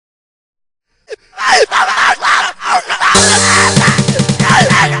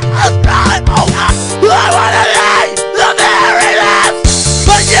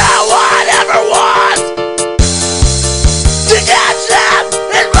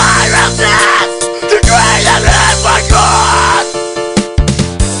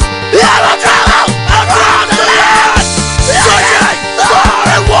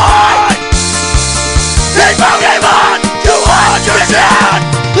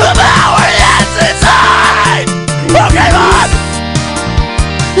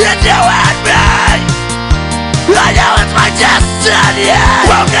and me. I know it's my destiny.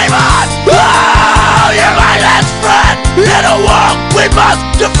 Pokémon, oh, you're my best friend in a world we must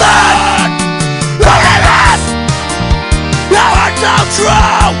defend. Pokémon, our words so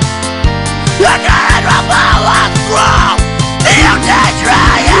true. The current will pull us through. You did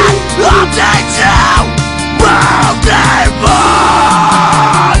try it, I'll take two. Pokémon,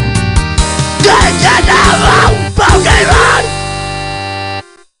 decieded Pokémon.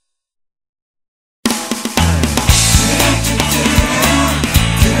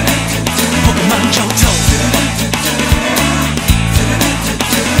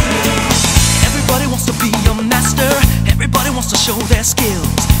 Everybody wants to be a master. Everybody wants to show their skills.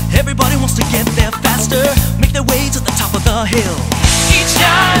 Everybody wants to get there faster, make their way to the top of the hill. Each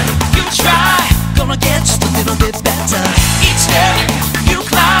time you try, gonna get just a little bit better. Each step you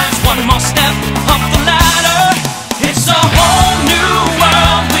climb,